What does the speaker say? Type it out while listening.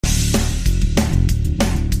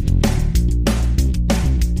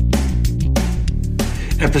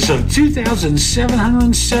episode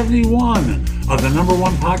 2771 of the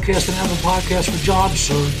 #1 podcast and Apple Podcast for job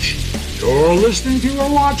search. You're listening to or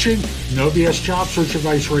watching No BS Job Search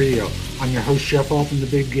Advice Radio. I'm your host, Jeff Altman, the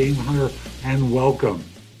Big Game Hunter, and welcome.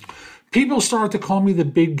 People started to call me the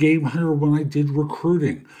Big Game Hunter when I did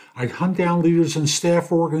recruiting. I'd hunt down leaders and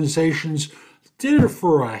staff organizations, did it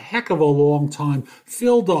for a heck of a long time,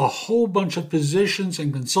 filled a whole bunch of positions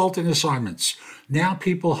and consulting assignments. Now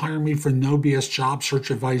people hire me for no BS job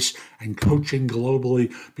search advice and coaching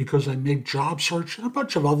globally because I make job search and a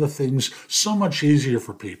bunch of other things so much easier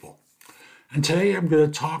for people. And today I'm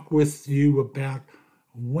going to talk with you about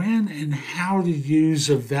when and how to use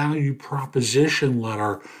a value proposition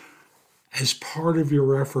letter as part of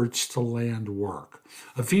your efforts to land work.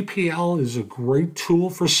 A VPL is a great tool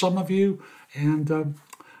for some of you, and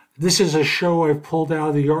this is a show I've pulled out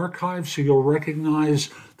of the archive, so you'll recognize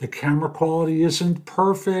the camera quality isn't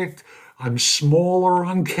perfect. I'm smaller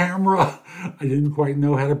on camera. I didn't quite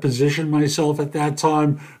know how to position myself at that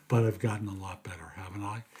time, but I've gotten a lot better, haven't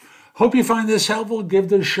I? Hope you find this helpful. Give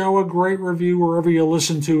the show a great review wherever you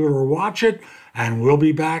listen to it or watch it, and we'll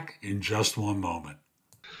be back in just one moment.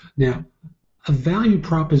 Now, a value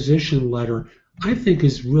proposition letter, I think,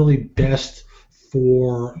 is really best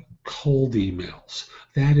for cold emails.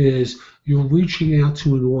 That is, you're reaching out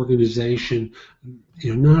to an organization,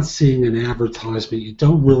 you're not seeing an advertisement, you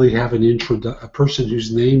don't really have a person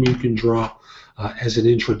whose name you can draw as an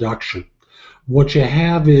introduction. What you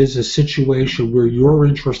have is a situation where you're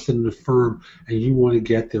interested in the firm and you want to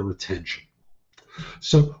get their attention.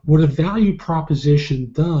 So what a value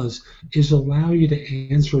proposition does is allow you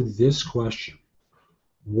to answer this question: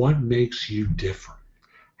 what makes you different?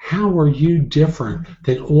 How are you different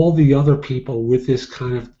than all the other people with this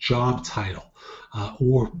kind of job title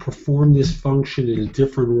or perform this function in a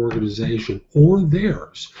different organization or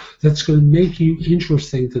theirs that's going to make you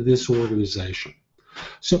interesting to this organization?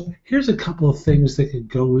 So here's a couple of things that could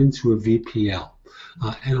go into a VPL.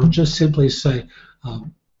 And I'll just simply say,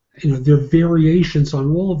 there are variations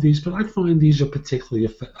on all of these, but I find these are particularly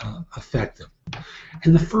effective.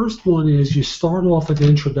 And the first one is you start off with an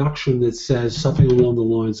introduction that says something along the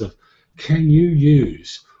lines of, can you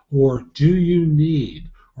use, or do you need,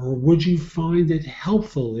 or would you find it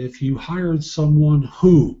helpful if you hired someone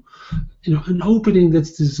who, an opening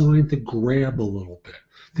that's designed to grab a little bit,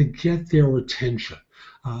 to get their attention,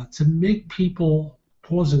 to make people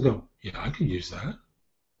pause and go, yeah, I could use that,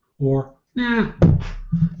 or nah.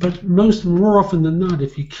 But more often than not,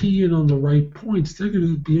 if you key in on the right points, they're going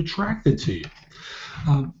to be attracted to you.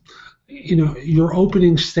 Your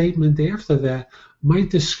opening statement after that might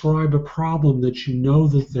describe a problem that you know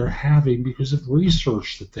that they're having because of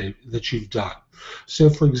research that you've done. So,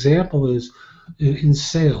 for example, is in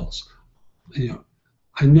sales,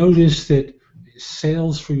 I noticed that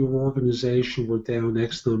sales for your organization were down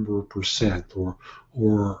X number of percent, or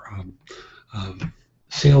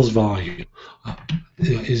sales volume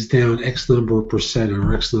is down X number of percent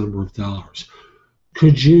or X number of dollars.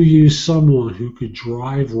 Could you use someone who could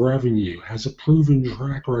drive revenue, has a proven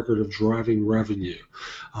track record of driving revenue,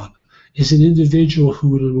 is an individual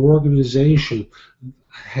who in an organization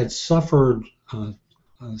had suffered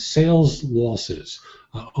sales losses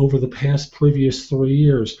over the past previous 3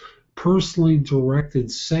 years, personally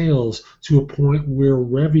directed sales to a point where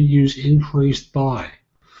revenues increased by.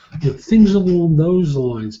 Things along those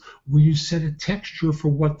lines where you set a texture for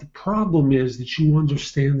what the problem is that you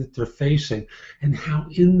understand that they're facing and how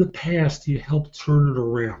in the past you helped turn it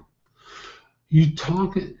around. You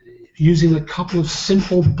talk using a couple of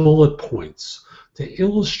simple bullet points to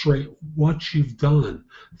illustrate what you've done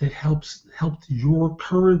that helped your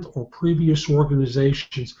current or previous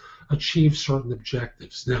organizations achieve certain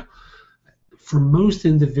objectives. Now, for most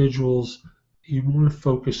individuals, you want to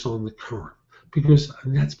focus on the current, because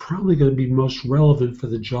that's probably going to be most relevant for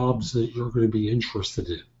the jobs that you're going to be interested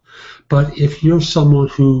in. But if you're someone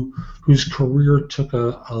whose career took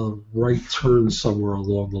a right turn somewhere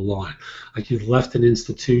along the line, like you left an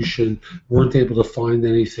institution, weren't able to find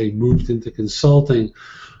anything, moved into consulting,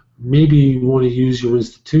 maybe you want to use your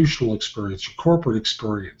institutional experience, your corporate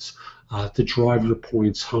experience, to drive your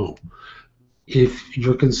points home. If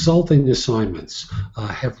your consulting assignments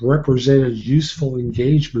have represented useful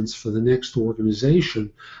engagements for the next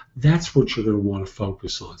organization, that's what you're going to want to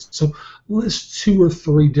focus on. So list 2 or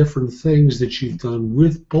 3 different things that you've done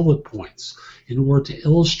with bullet points in order to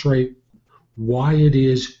illustrate why it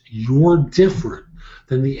is you're different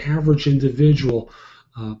than the average individual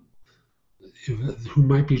who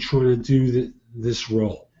might be trying to do this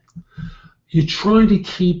role. You're trying to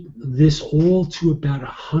keep this all to about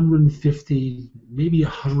 150 maybe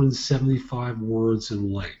 175 words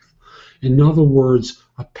in length. In other words,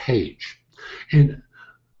 a page. And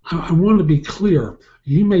I want to be clear,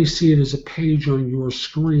 you may see it as a page on your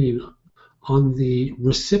screen. On the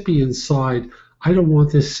recipient side, I don't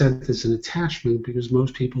want this sent as an attachment because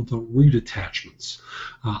most people don't read attachments.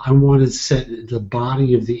 I want it set in the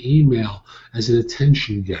body of the email as an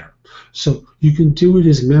attention getter. So you can do it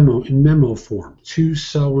as in memo form. To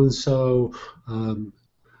so-and-so,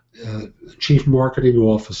 Chief Marketing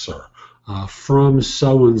Officer, from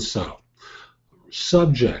so-and-so.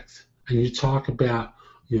 Subject, and you talk about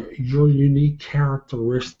your unique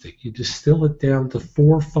characteristic. You distill it down to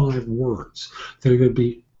 4 or 5 words that are going to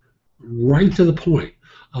be right to the point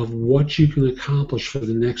of what you can accomplish for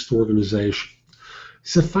the next organization.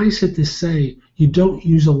 Suffice it to say, you don't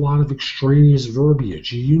use a lot of extraneous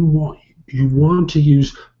verbiage. You want to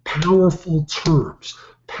use powerful terms,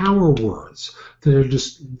 power words that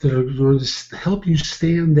are going to help you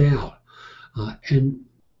stand out, and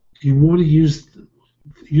you want to use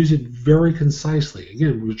it very concisely.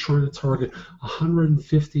 Again, we're trying to target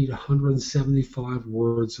 150 to 175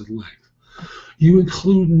 words in length. You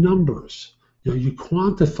include numbers. You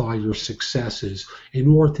quantify your successes in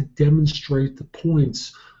order to demonstrate the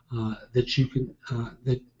points that you can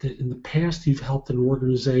that in the past you've helped an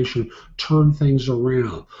organization turn things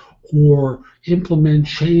around or implement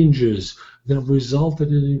changes that have resulted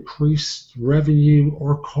in increased revenue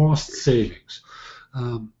or cost savings.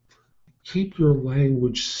 Keep your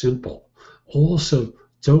language simple. Also,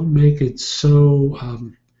 don't make it so,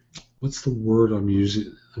 what's the word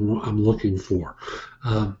I'm looking for?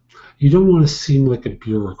 You don't want to seem like a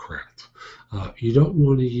bureaucrat. You don't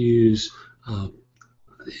want to use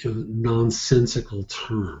nonsensical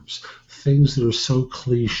terms, things that are so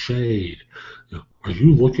cliched. Are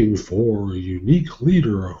you looking for a unique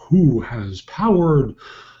leader who has powered,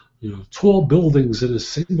 tall buildings in a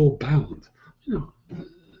single bound?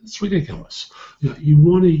 It's ridiculous. You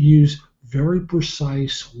want to use very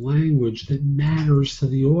precise language that matters to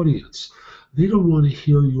the audience. They don't want to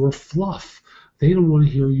hear your fluff. They don't want to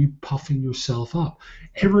hear you puffing yourself up.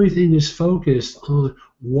 Everything is focused on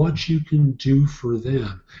what you can do for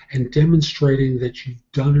them and demonstrating that you've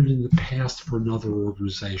done it in the past for another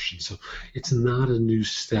organization. So it's not a new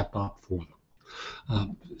step up for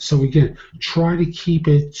them. So again, try to keep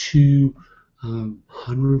it to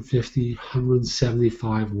 150,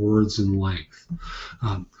 175 words in length.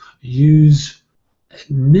 Use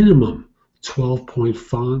minimum 12-point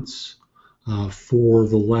fonts for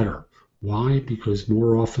the letter. Why? Because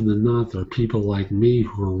more often than not, there are people like me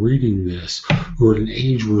who are reading this who are at an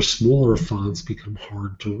age where smaller fonts become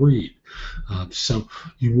hard to read. So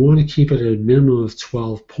you want to keep it at a minimum of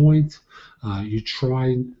 12 point. You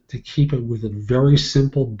try to keep it with a very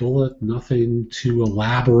simple bullet, nothing too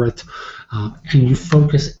elaborate, and you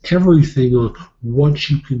focus everything on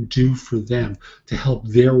what you can do for them to help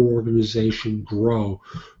their organization grow,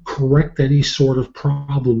 correct any sort of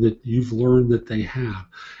problem that you've learned that they have,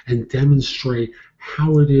 and demonstrate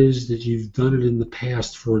how it is that you've done it in the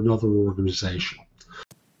past for another organization.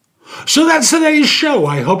 So that's today's show.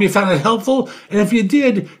 I hope you found it helpful, and if you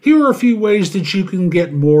did, here are a few ways that you can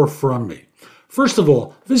get more from me. First of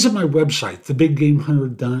all, visit my website,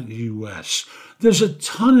 thebiggamehunter.us. There's a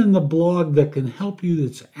ton in the blog that can help you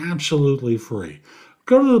that's absolutely free.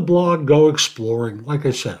 Go to the blog, go exploring. Like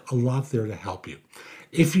I said, a lot there to help you.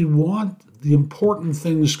 If you want the important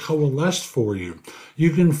things coalesced for you,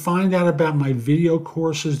 you can find out about my video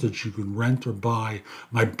courses that you can rent or buy,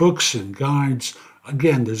 my books and guides.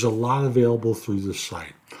 Again, there's a lot available through the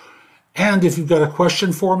site. And if you've got a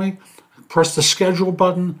question for me, press the schedule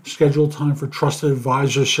button, schedule time for trusted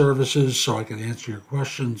advisor services so I can answer your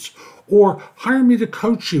questions, or hire me to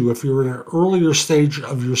coach you if you're in an earlier stage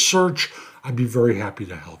of your search. I'd be very happy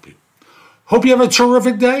to help you. Hope you have a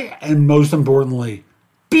terrific day, and most importantly,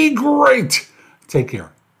 be great. Take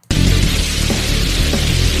care.